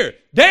 I'm here.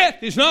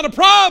 Death is not a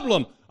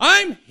problem.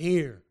 I'm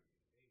here.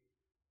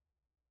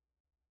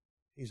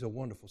 He's a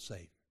wonderful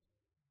Savior.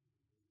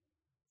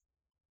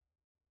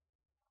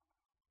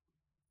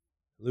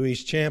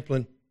 Louise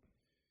Champlin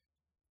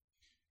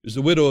is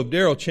the widow of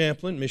Darrell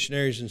Champlin,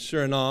 missionaries in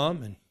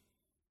Suriname, and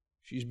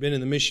she's been in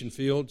the mission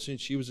field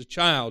since she was a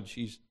child.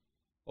 She's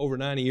over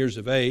 90 years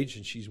of age,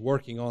 and she's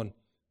working on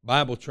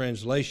Bible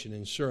translation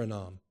in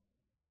Suriname.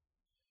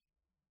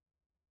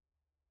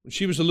 When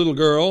she was a little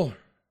girl,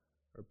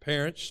 her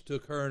parents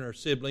took her and her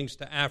siblings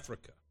to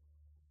Africa.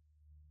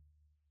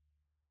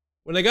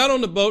 When they got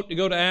on the boat to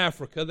go to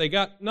Africa, they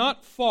got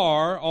not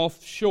far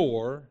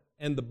offshore,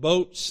 and the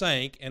boat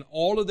sank, and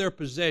all of their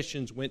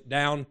possessions went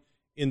down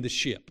in the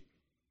ship.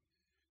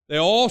 They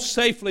all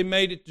safely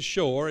made it to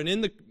shore, and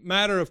in the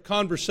matter of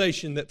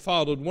conversation that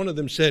followed, one of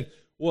them said,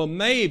 well,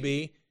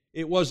 maybe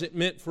it wasn't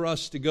meant for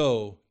us to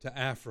go to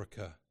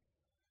Africa.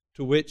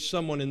 To which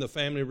someone in the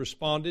family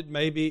responded,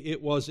 maybe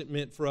it wasn't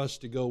meant for us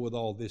to go with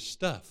all this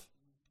stuff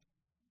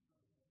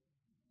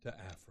to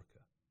Africa.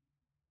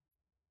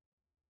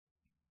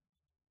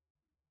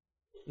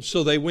 And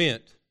so they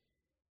went,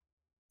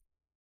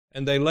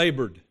 and they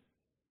labored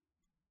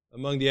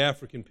among the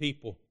African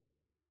people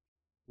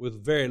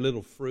with very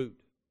little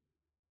fruit.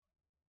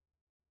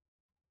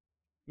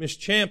 Miss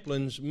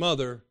Champlin's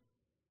mother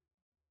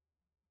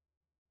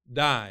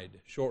died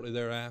shortly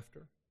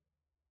thereafter.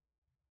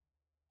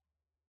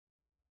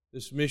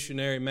 This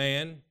missionary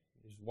man,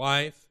 his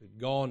wife, had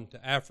gone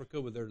to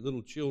Africa with their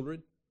little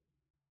children,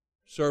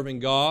 serving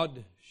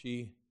God.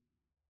 She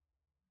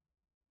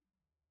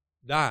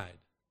died.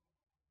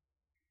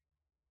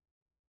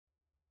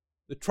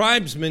 The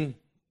tribesmen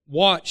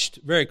watched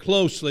very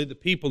closely, the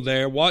people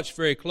there watched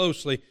very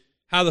closely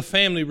how the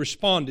family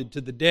responded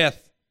to the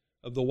death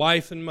of the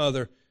wife and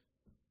mother.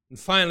 And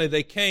finally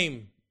they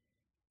came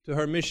to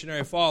her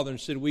missionary father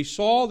and said, we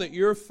saw that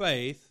your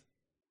faith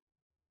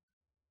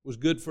was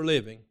good for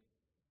living.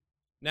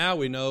 Now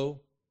we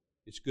know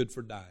it's good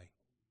for dying.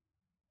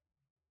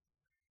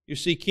 You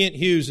see, Kent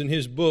Hughes in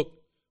his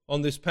book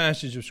on this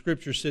passage of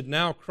Scripture said,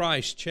 now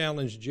Christ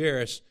challenged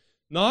Jairus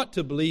not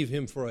to believe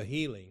him for a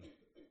healing,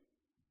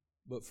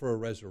 but for a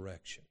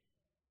resurrection.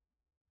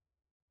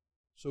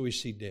 So we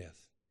see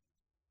death.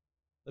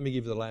 Let me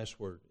give you the last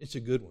word. It's a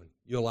good one.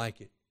 You'll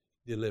like it.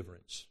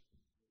 Deliverance.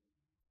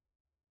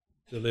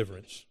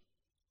 Deliverance.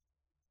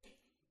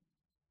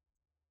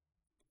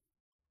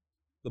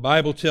 The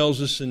Bible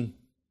tells us in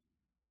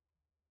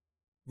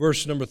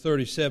verse number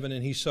 37,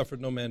 and he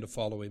suffered no man to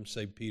follow him,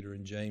 save Peter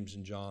and James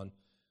and John,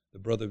 the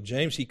brother of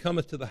James. He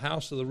cometh to the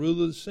house of the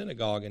ruler of the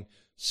synagogue, and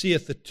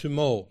seeth the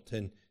tumult,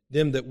 and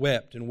them that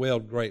wept and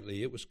wailed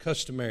greatly. It was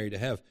customary to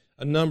have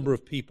a number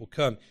of people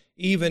come.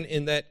 Even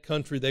in that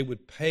country, they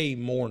would pay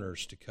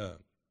mourners to come.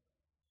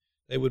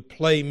 They would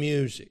play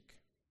music.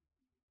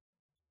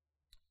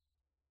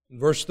 In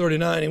verse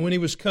 39, and when he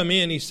was come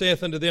in, he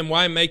saith unto them,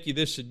 why make ye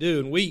this ado,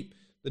 and weep?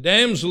 The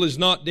damsel is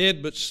not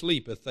dead, but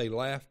sleepeth. They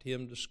laughed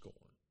him to scorn.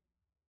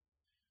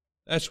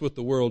 That's what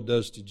the world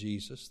does to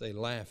Jesus. They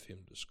laugh him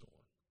to scorn.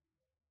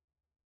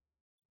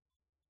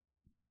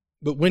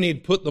 But when he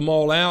had put them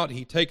all out,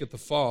 he taketh the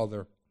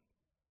father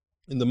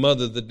and the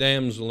mother of the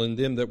damsel and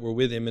them that were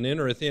with him, and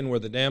entereth in where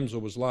the damsel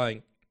was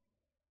lying.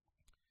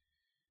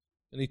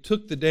 And he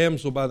took the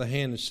damsel by the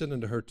hand and said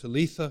unto her,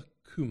 Talitha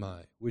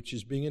cumi, which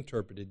is being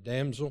interpreted,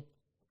 damsel,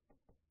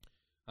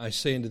 I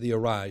say unto thee,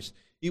 arise.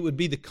 It would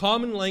be the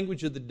common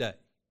language of the day.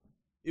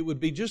 It would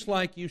be just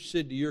like you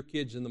said to your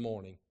kids in the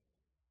morning,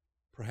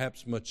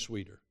 perhaps much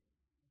sweeter.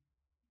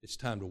 It's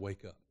time to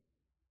wake up.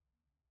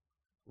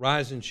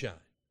 Rise and shine.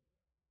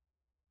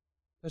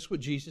 That's what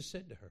Jesus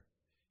said to her.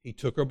 He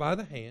took her by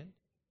the hand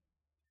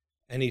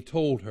and he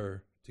told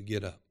her to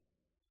get up.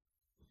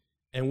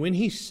 And when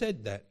he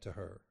said that to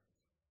her,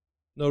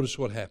 notice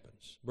what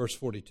happens. Verse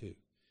 42.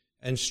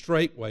 And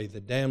straightway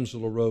the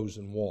damsel arose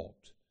and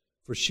walked,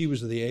 for she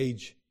was of the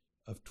age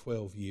of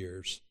 12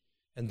 years.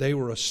 And they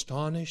were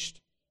astonished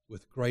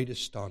with great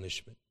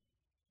astonishment.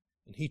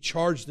 And he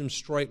charged them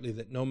straitly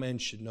that no man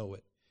should know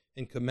it,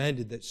 and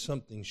commanded that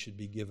something should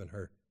be given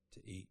her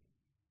to eat.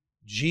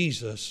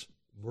 Jesus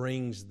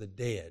brings the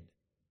dead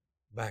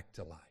back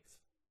to life.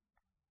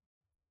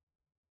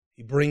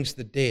 He brings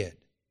the dead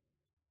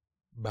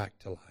back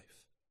to life.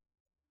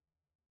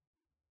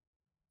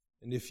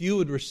 And if you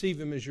would receive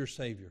him as your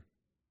Savior,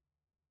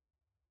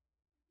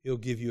 he'll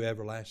give you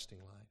everlasting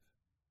life.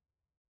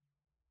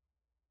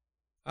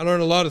 I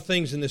learned a lot of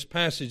things in this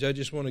passage. I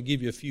just want to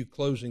give you a few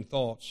closing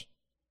thoughts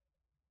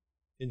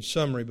in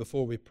summary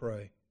before we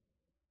pray.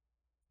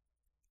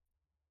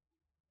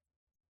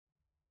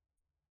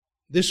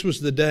 This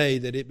was the day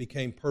that it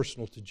became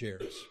personal to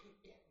Jairus.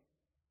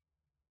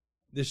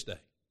 This day.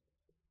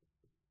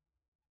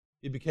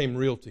 It became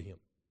real to him.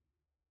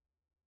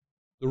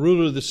 The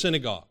ruler of the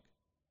synagogue,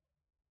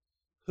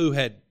 who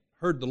had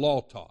heard the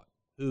law taught,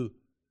 who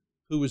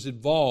was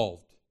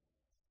involved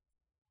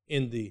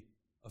in the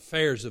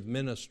affairs of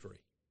ministry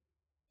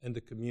and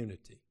the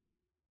community.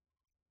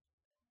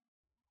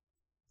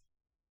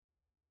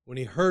 When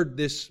he heard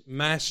this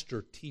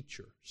master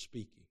teacher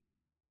speaking,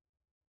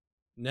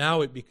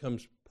 now it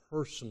becomes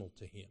personal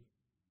to him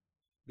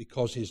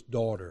because his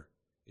daughter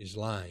is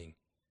lying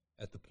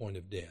at the point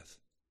of death.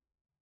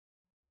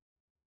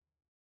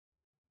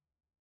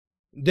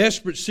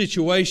 Desperate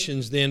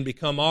situations then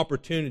become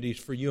opportunities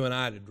for you and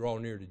I to draw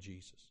near to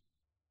Jesus.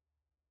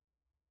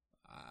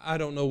 I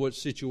don't know what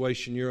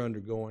situation you're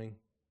undergoing,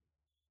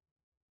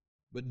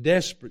 but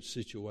desperate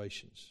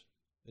situations,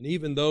 and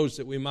even those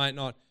that we might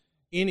not,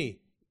 any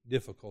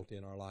difficulty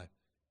in our life,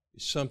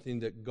 is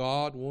something that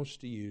God wants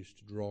to use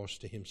to draw us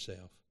to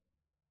Himself.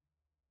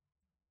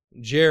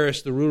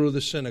 Jairus, the ruler of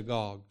the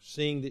synagogue,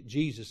 seeing that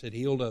Jesus had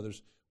healed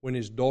others, when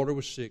his daughter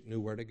was sick, knew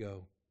where to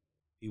go.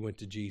 He went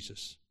to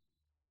Jesus.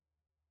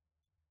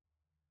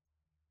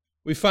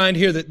 We find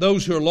here that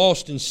those who are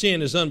lost in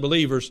sin as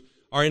unbelievers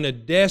are in a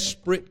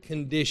desperate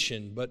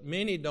condition, but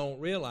many don't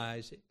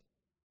realize it.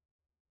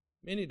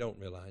 Many don't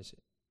realize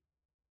it,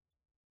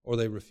 or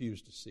they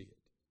refuse to see it.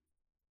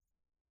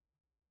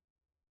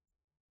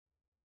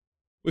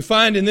 We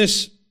find in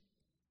this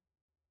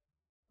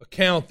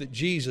account that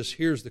Jesus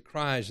hears the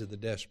cries of the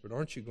desperate.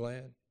 Aren't you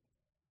glad?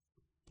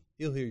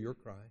 He'll hear your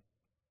cry.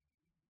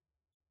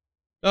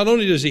 Not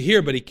only does He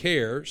hear, but He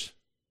cares.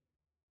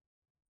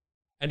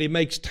 And He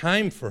makes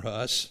time for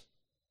us,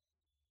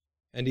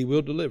 and He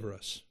will deliver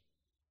us.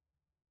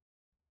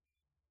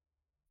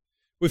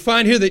 We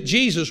find here that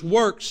Jesus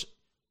works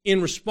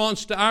in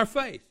response to our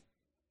faith.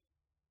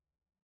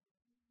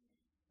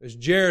 As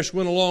Jairus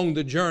went along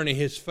the journey,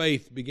 his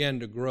faith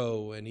began to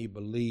grow, and he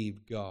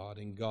believed God,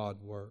 and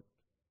God worked.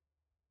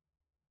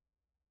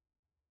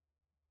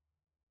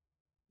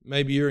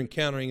 Maybe you're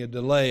encountering a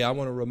delay. I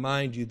want to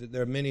remind you that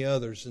there are many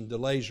others, and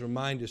delays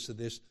remind us of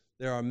this.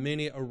 There are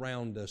many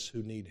around us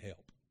who need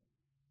help.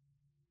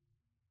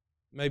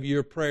 Maybe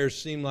your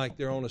prayers seem like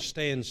they're on a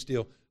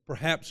standstill.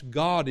 Perhaps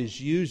God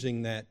is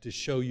using that to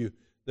show you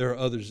there are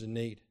others in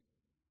need.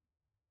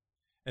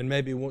 And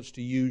maybe He wants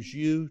to use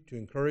you to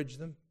encourage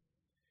them,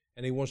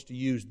 and He wants to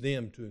use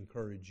them to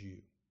encourage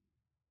you.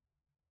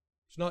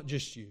 It's not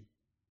just you.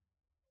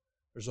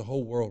 There's a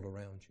whole world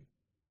around you.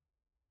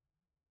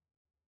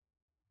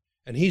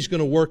 And He's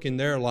going to work in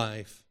their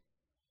life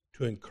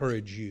to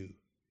encourage you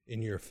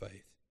in your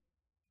faith.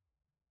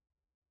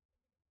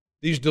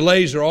 These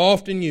delays are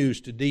often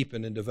used to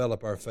deepen and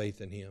develop our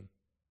faith in Him.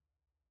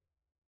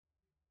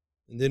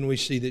 And then we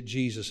see that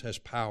Jesus has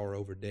power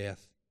over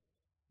death,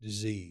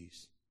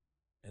 disease,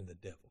 and the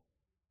devil.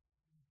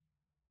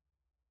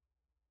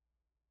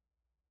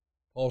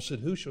 Paul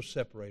said, "Who shall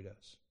separate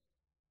us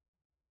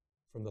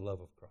from the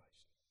love of Christ?"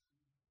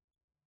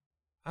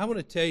 I want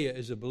to tell you,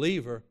 as a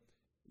believer,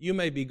 you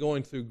may be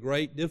going through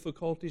great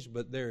difficulties,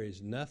 but there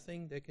is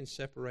nothing that can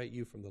separate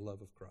you from the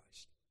love of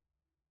Christ.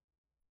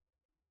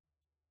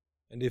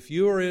 And if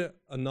you are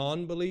a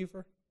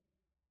non-believer,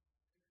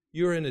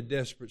 you're in a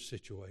desperate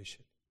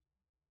situation.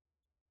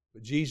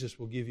 But Jesus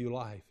will give you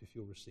life if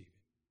you'll receive Him.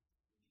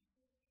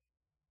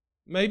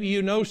 Maybe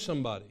you know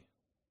somebody.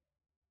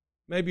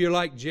 Maybe you're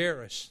like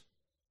Jairus.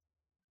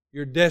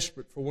 You're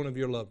desperate for one of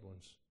your loved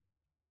ones.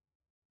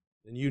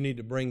 Then you need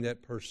to bring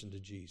that person to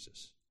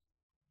Jesus.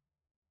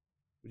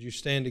 Would you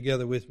stand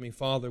together with me?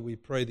 Father, we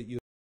pray that you...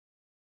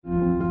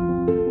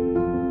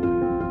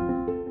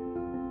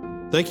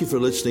 Thank you for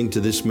listening to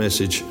this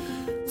message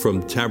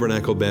from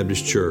Tabernacle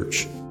Baptist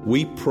Church.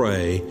 We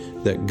pray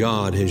that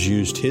God has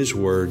used His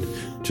Word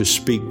to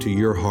speak to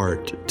your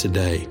heart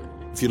today.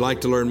 If you'd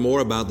like to learn more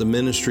about the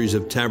ministries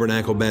of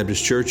Tabernacle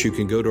Baptist Church, you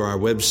can go to our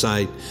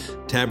website,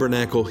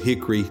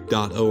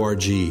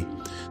 tabernaclehickory.org.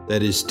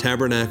 That is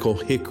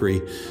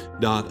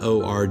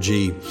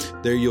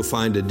tabernaclehickory.org. There you'll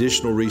find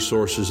additional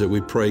resources that we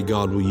pray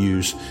God will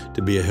use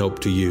to be a help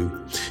to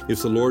you.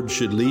 If the Lord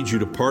should lead you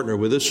to partner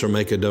with us or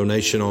make a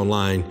donation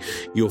online,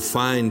 you'll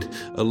find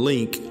a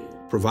link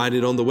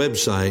provided on the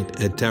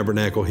website at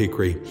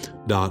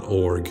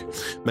tabernaclehickory.org.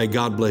 May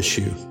God bless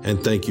you,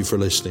 and thank you for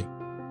listening.